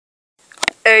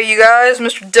Hey you guys,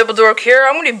 Mr. Dibbledork here.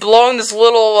 I'm going to be blowing this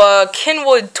little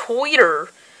Kenwood tweeter.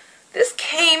 This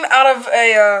came out of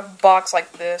a box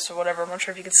like this or whatever. I'm not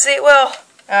sure if you can see it well.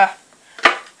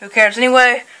 Who cares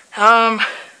anyway? Yeah,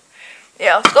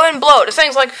 let's go ahead and blow it. This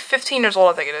thing's like 15 years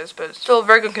old, I think it is, but it's still in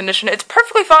very good condition. It's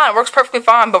perfectly fine. It works perfectly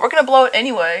fine, but we're going to blow it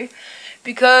anyway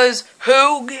because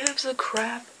who gives a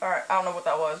crap? Alright, I don't know what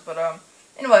that was, but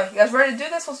anyway, you guys ready to do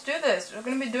this? Let's do this. We're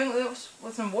going to be doing this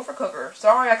with some woofer cooker.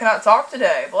 Sorry I cannot talk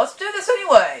today, but let's do this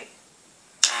anyway.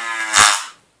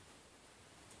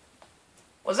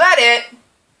 Was that it?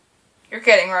 You're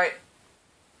kidding, right?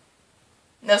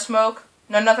 No smoke?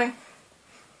 No nothing?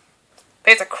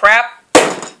 Piece of crap.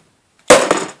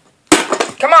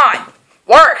 Come on!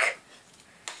 Work!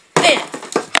 Man!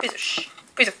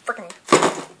 Piece of freaking...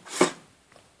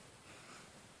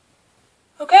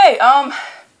 Okay,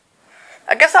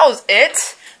 I guess that was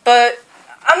it, but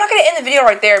I'm not gonna end the video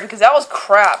right there because that was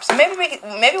crap. So maybe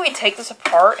we take this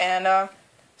apart and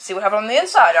see what happened on the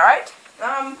inside. All right.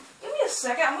 Give me a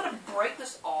second. I'm gonna break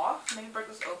this off. Maybe break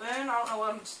this open. I don't know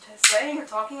what I'm saying or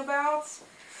talking about.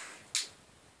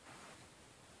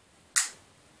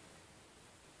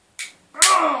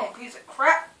 Oh, piece of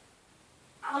crap.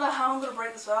 I don't know how I'm gonna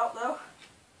break this out though.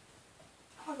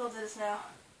 How am I gonna do this now?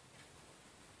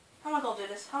 How am I gonna do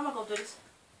this? How am I gonna do this?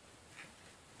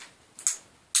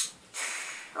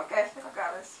 Okay, I think I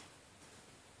got this.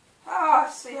 Oh, I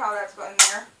see how that's going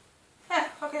there.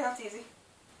 Okay, that's easy.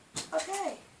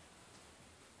 Okay.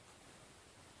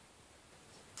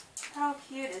 How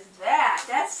cute is that?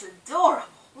 That's adorable.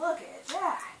 Look at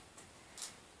that.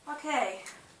 Okay.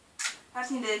 I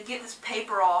just need to get this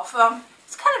paper off.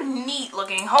 It's kind of neat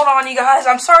looking. Hold on, you guys.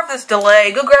 I'm sorry for this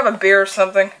delay. Go grab a beer or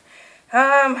something.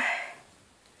 Yeah,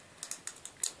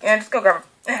 just go grab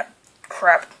a...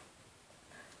 crap.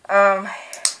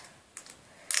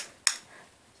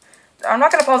 I'm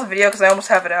not going to pause the video because I almost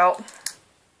have it out.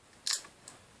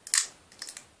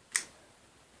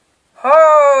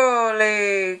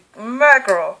 Holy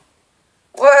mackerel.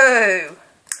 Whoa.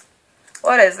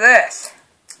 What is this?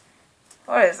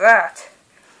 What is that?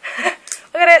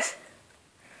 Look at this.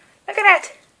 Look at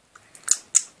that.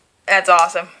 That's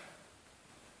awesome.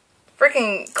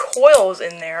 Freaking coils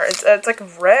in there. It's like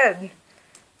red.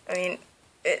 I mean,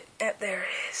 there it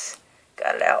is.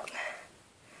 Got it out.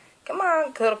 Come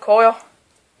on, little coil.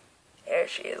 There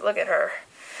she is. Look at her.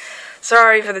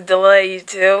 Sorry for the delay, you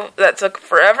two. That took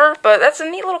forever, but that's a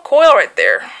neat little coil right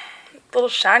there. Little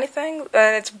shiny thing,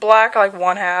 and it's black like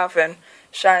one half and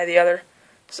shiny the other.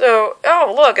 So,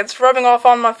 oh look, it's rubbing off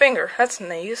on my finger. That's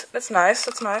nice. That's nice.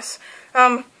 That's nice.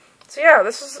 So yeah,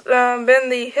 this has been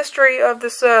the history of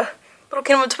this little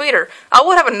Kenwood tweeter. I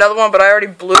would have another one, but I already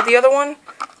blew the other one,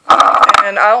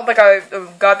 and I don't think I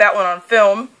got that one on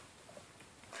film.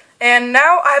 And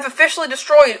now I have officially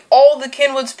destroyed all the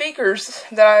Kenwood speakers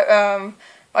that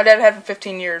my dad had for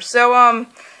 15 years. So,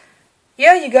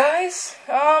 yeah, you guys,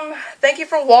 thank you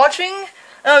for watching.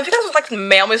 If you guys would like to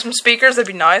mail me some speakers,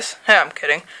 that'd be nice. I'm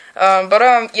kidding. Yeah,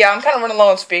 I'm kind of running low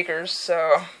on speakers,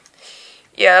 so,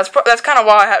 yeah, that's kind of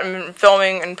why I haven't been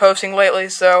filming and posting lately,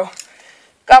 so,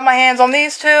 got my hands on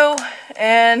these two,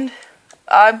 and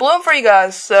I blew them for you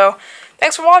guys, so,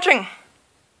 thanks for watching.